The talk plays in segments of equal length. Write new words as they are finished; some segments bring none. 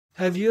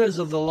Have you, as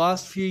of the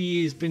last few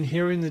years, been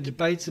hearing the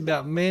debates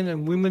about men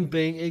and women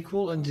being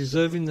equal and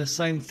deserving the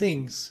same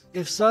things?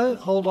 If so,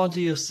 hold on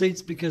to your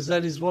seats, because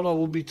that is what I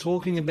will be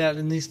talking about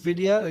in this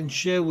video and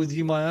share with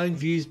you my own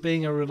views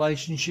being a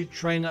relationship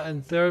trainer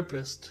and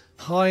therapist.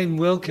 Hi and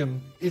welcome.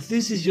 If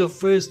this is your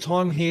first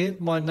time here,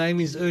 my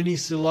name is Ernie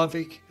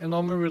Sulovic and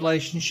I'm a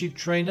relationship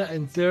trainer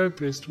and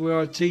therapist where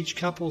I teach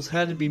couples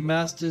how to be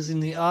masters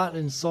in the art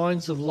and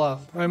science of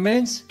love,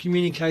 romance,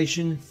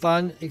 communication,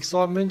 fun,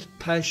 excitement,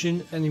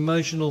 passion and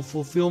emotional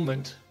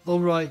fulfillment.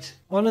 Alright,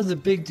 one of the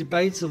big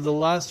debates of the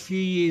last few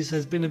years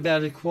has been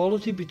about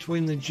equality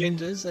between the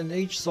genders, and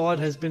each side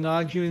has been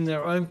arguing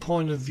their own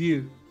point of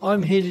view.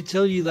 I'm here to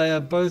tell you they are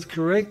both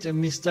correct and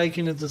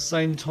mistaken at the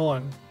same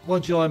time.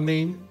 What do I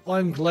mean?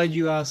 I'm glad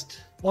you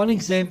asked. One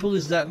example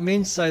is that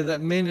men say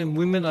that men and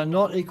women are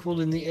not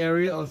equal in the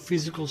area of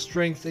physical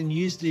strength and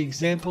use the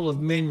example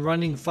of men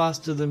running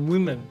faster than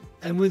women.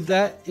 And with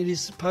that, it is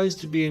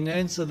supposed to be an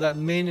answer that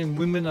men and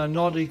women are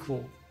not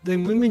equal.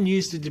 Then women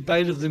use the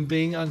debate of them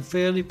being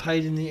unfairly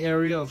paid in the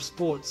area of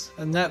sports,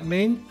 and that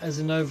men, as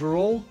an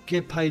overall,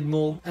 get paid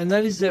more. And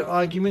that is their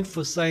argument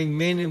for saying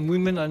men and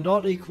women are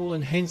not equal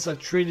and hence are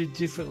treated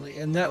differently,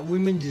 and that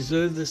women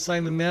deserve the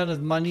same amount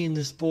of money in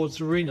the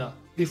sports arena.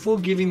 Before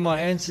giving my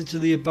answer to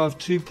the above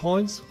 2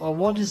 points, I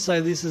want to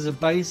say this as a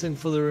base and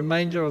for the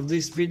remainder of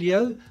this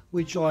video,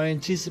 which I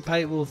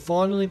anticipate will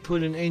finally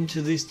put an end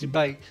to this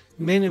debate.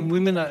 Men and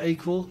women are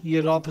equal,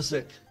 yet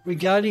opposite.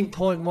 Regarding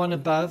point 1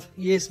 above,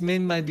 yes,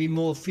 men may be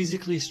more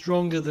physically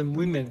stronger than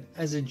women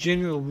as a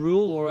general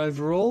rule or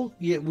overall,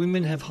 yet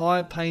women have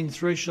higher pain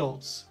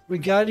thresholds.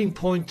 Regarding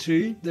point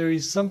 2, there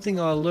is something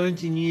I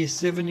learned in year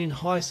 7 in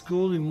high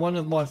school in one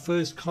of my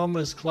first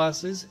commerce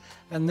classes,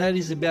 and that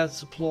is about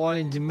supply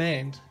and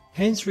demand.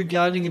 Hence,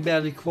 regarding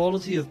about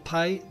equality of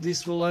pay,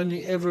 this will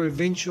only ever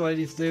eventuate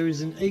if there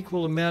is an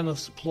equal amount of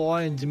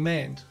supply and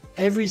demand.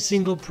 Every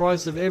single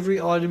price of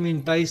every item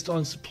is based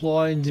on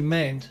supply and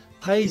demand.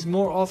 Pay is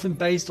more often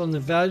based on the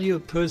value a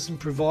person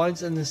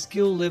provides and the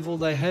skill level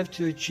they have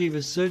to achieve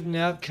a certain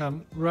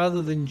outcome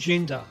rather than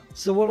gender.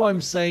 So what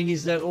I'm saying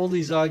is that all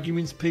these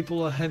arguments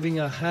people are having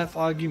are half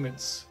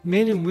arguments.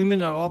 Men and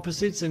women are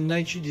opposites and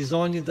nature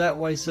designed it that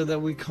way so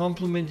that we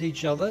complement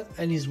each other,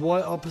 and is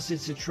why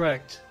opposites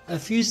attract. A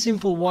few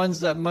simple ones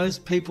that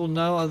most people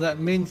know are that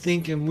men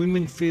think and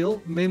women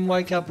feel. Men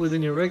wake up with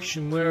an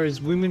erection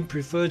whereas women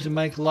prefer to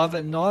make love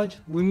at night.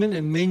 Women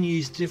and men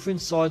use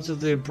different sides of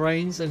their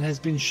brains and has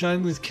been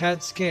shown with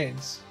CAT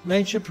scans.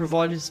 Nature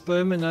provided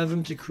sperm and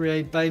ovum to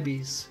create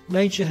babies.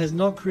 Nature has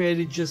not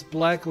created just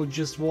black or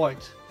just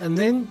white. And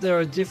then there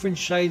are different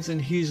shades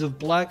and hues of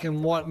black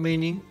and white,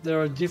 meaning there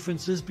are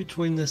differences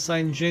between the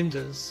same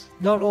genders.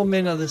 Not all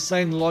men are the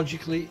same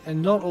logically, and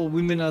not all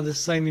women are the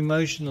same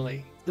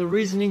emotionally. The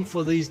reasoning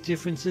for these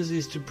differences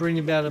is to bring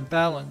about a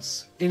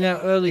balance. In our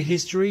early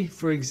history,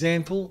 for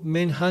example,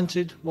 men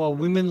hunted while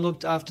women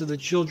looked after the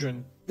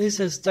children. This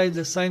has stayed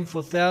the same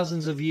for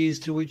thousands of years,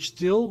 to which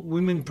still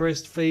women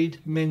breastfeed,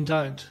 men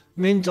don't.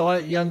 Men die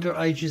at younger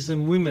ages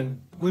than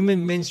women.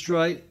 Women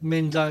menstruate,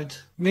 men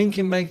don't. Men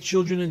can make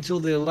children until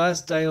their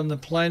last day on the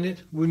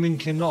planet, women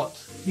cannot.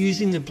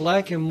 Using the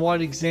black and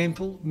white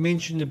example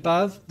mentioned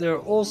above, there are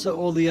also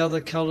all the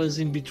other colours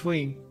in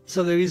between.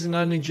 So there isn't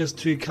only just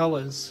 2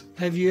 colours.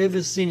 Have you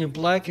ever seen a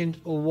black and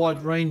or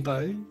white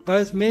rainbow?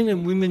 Both men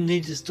and women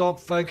need to stop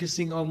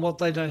focusing on what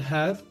they don't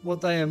have,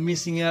 what they are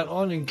missing out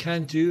on and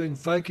can't do, and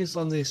focus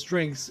on their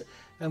strengths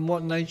and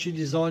what nature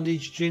designed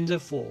each gender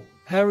for.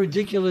 How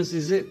ridiculous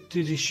is it,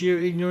 due to sheer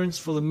ignorance,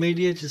 for the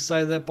media to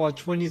say that by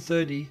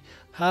 2030,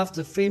 half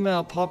the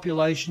female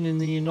population in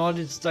the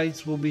United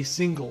States will be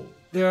single?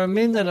 There are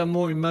men that are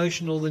more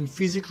emotional than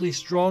physically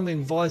strong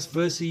and vice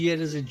versa, yet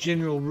as a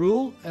general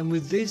rule, and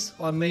with this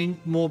I mean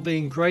more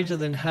being greater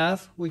than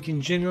half, we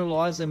can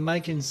generalize and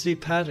make and see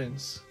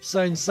patterns.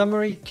 So in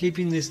summary,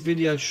 keeping this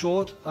video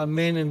short, are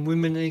men and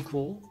women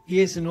equal?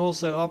 Yes, and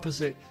also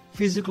opposite.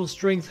 Physical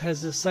strength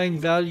has the same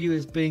value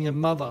as being a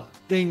mother.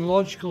 Being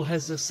logical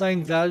has the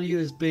same value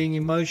as being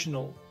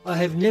emotional. I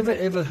have never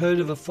ever heard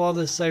of a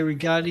father say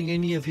regarding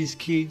any of his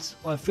kids,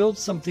 I felt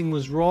something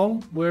was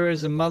wrong,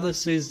 whereas a mother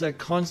says that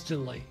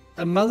constantly.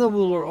 A mother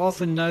will or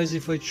often knows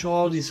if her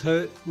child is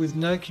hurt, with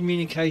no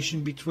communication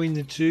between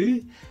the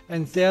two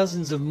and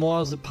thousands of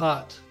miles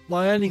apart.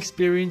 My own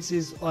experience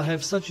is I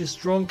have such a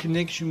strong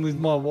connection with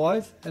my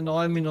wife, and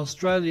I am in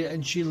Australia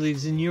and she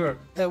lives in Europe,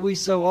 that we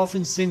so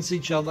often sense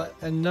each other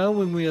and know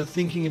when we are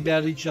thinking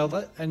about each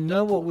other and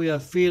know what we are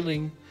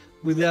feeling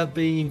without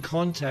being in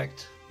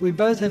contact. We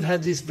both have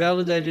had this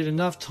validated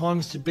enough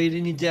times to beat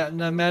any doubt,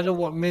 no matter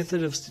what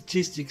method of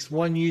statistics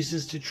one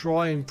uses to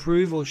try and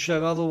prove or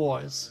show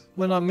otherwise.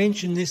 When I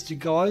mention this to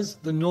guys,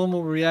 the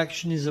normal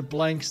reaction is a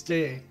blank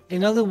stare.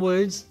 In other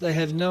words, they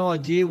have no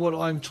idea what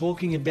I'm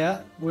talking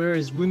about,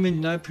 whereas women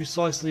know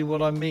precisely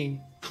what I mean.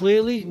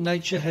 Clearly,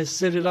 nature has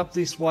set it up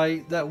this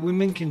way that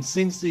women can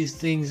sense these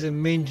things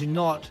and men do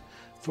not,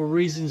 for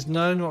reasons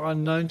known or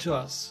unknown to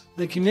us.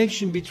 The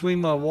connection between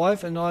my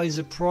wife and I is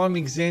a prime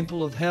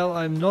example of how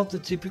I am not the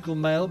typical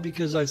male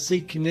because I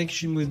seek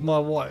connection with my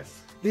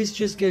wife. This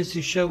just goes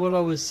to show what I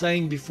was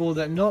saying before,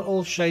 that not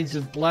all shades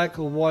of black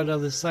or white are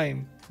the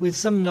same. With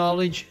some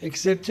knowledge,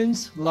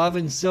 acceptance, love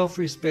and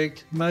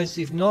self-respect, most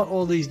if not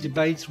all these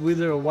debates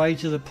wither away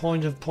to the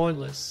point of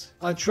pointless.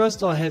 I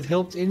trust I have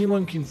helped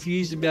anyone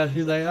confused about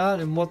who they are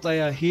and what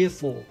they are here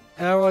for.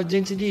 Our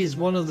identity is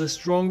one of the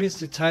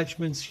strongest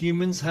attachments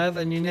humans have,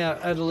 and in our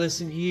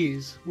adolescent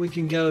years, we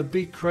can go a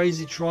bit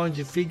crazy trying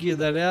to figure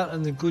that out,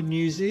 and the good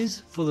news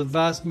is, for the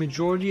vast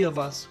majority of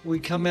us, we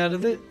come out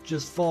of it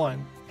just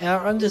fine.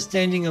 Our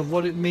understanding of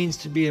what it means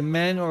to be a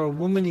man or a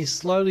woman is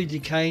slowly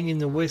decaying in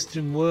the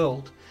Western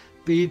world,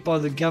 be it by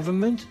the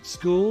government,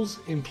 schools,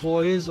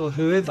 employers or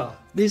whoever.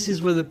 This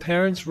is where the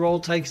parent's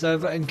role takes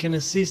over and can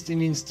assist in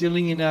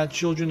instilling in our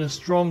children a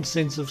strong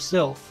sense of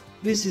self.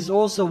 This is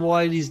also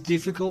why it is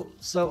difficult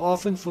so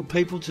often for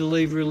people to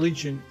leave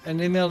religion, an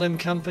MLM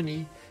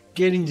company,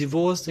 getting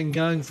divorced and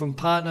going from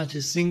partner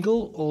to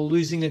single, or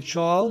losing a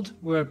child,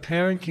 where a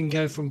parent can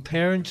go from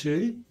parent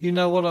to, you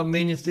know what I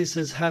mean if this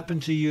has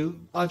happened to you.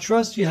 I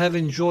trust you have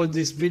enjoyed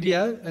this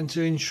video, and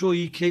to ensure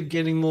you keep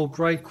getting more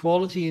great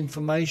quality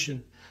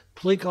information,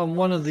 click on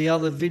one of the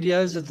other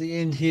videos at the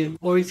end here.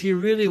 Or if you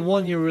really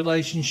want your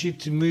relationship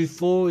to move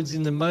forwards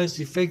in the most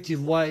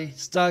effective way,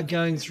 start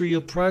going through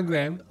your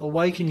program,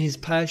 Awaken His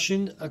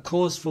Passion, a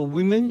course for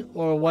women,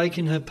 or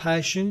Awaken Her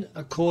Passion,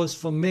 a course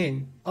for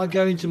men. I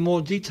go into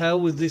more detail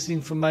with this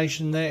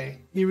information there.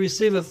 You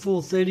receive a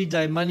full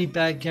 30-day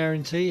money-back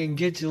guarantee and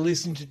get to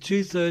listen to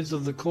 2/3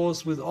 of the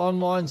course with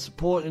online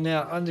support in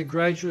our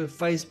undergraduate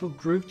Facebook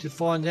group to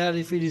find out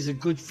if it is a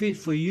good fit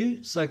for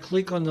you, so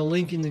click on the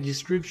link in the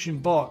description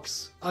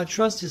box. I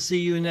trust to see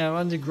you in our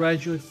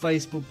undergraduate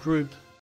Facebook group.